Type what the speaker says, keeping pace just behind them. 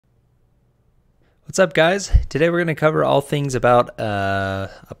What's up, guys? Today we're going to cover all things about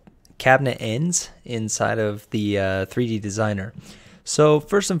cabinet ends inside of the 3D Designer. So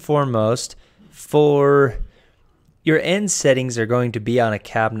first and foremost, for your end settings are going to be on a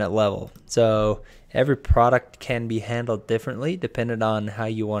cabinet level. So every product can be handled differently depending on how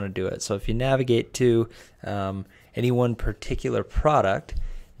you want to do it. So if you navigate to any one particular product,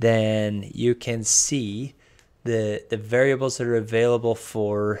 then you can see the variables that are available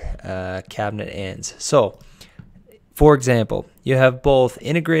for cabinet ends. So for example, you have both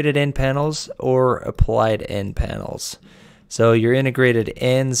integrated end panels or applied end panels. So your integrated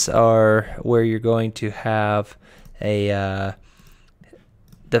ends are where you're going to have a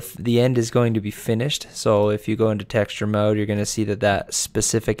the end is going to be finished. So if you go into texture mode, you're going to see that that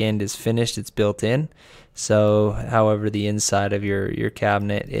specific end is finished. It's built in. So however, the inside of your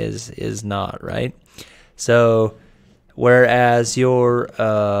cabinet is not, right? So whereas your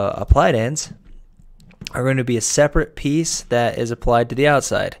applied ends are going to be a separate piece that is applied to the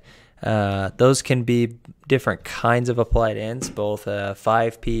outside. Those can be different kinds of applied ends, both a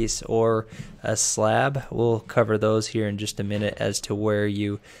 5-piece or a slab. We'll cover those here in just a minute as to where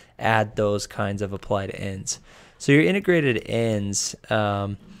you add those kinds of applied ends. So your integrated ends,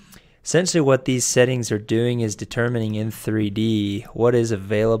 essentially what these settings are doing is determining in 3D what is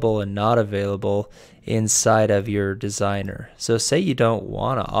available and not available inside of your designer. So say you don't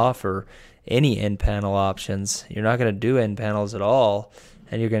want to offer any end panel options, you're not going to do end panels at all,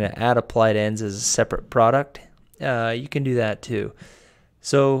 and you're going to add applied ends as a separate product, you can do that too.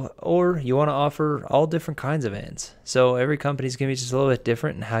 So, or you want to offer all different kinds of ends. So every company is going to be just a little bit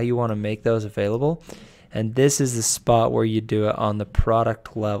different in how you want to make those available. And this is the spot where you do it on the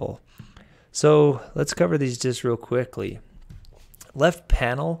product level. So let's cover these just real quickly. Left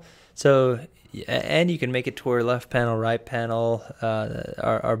panel, so, and you can make it to where left panel, right panel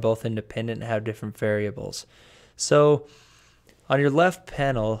are both independent and have different variables. So on your left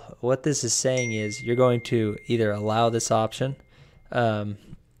panel, what this is saying is you're going to either allow this option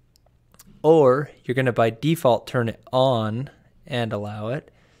or you're going to by default turn it on and allow it,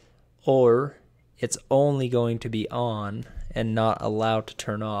 or it's only going to be on and not allowed to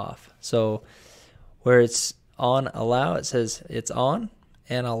turn off. So where it's on allow, it says it's on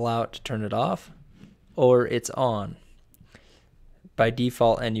and allow it to turn it off, or it's on by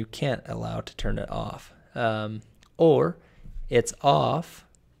default and you can't allow it to turn it off, or it's off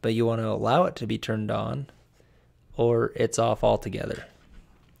but you want to allow it to be turned on, or it's off altogether.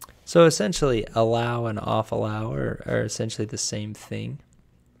 So essentially allow and off allow are essentially the same thing.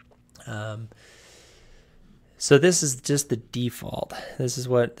 So this is just the default. This is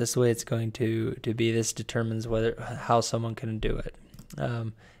the way it's going to be. This determines how someone can do it.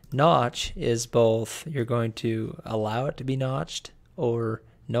 Notch is both, you're going to allow it to be notched or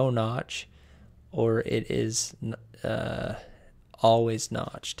no notch, or it is always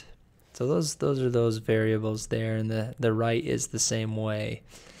notched. So those are those variables there, and the right is the same way.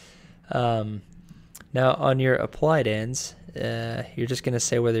 Now on your applied ends, you're just going to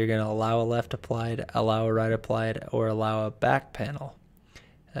say whether you're going to allow a left applied, allow a right applied, or allow a back panel,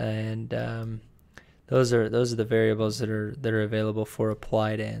 and those are the variables that are available for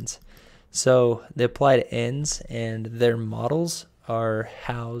applied ends. So the applied ends and their models are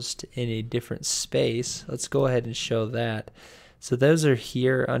housed in a different space. Let's go ahead and show that. So those are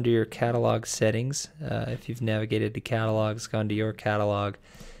here under your catalog settings. If you've navigated to catalogs, gone to your catalog,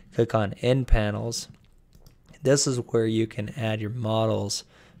 click on end panels. This is where you can add your models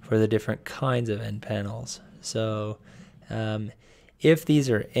for the different kinds of end panels. So if these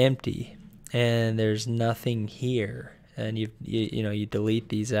are empty and there's nothing here, and you delete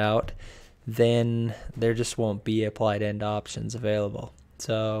these out, then there just won't be applied end options available.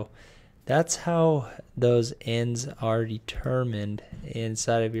 So that's how those ends are determined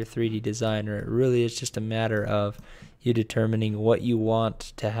inside of your 3D Designer. It really is just a matter of you determining what you want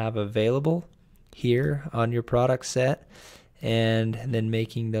to have available here on your product set, and then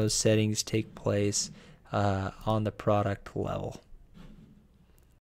making those settings take place on the product level.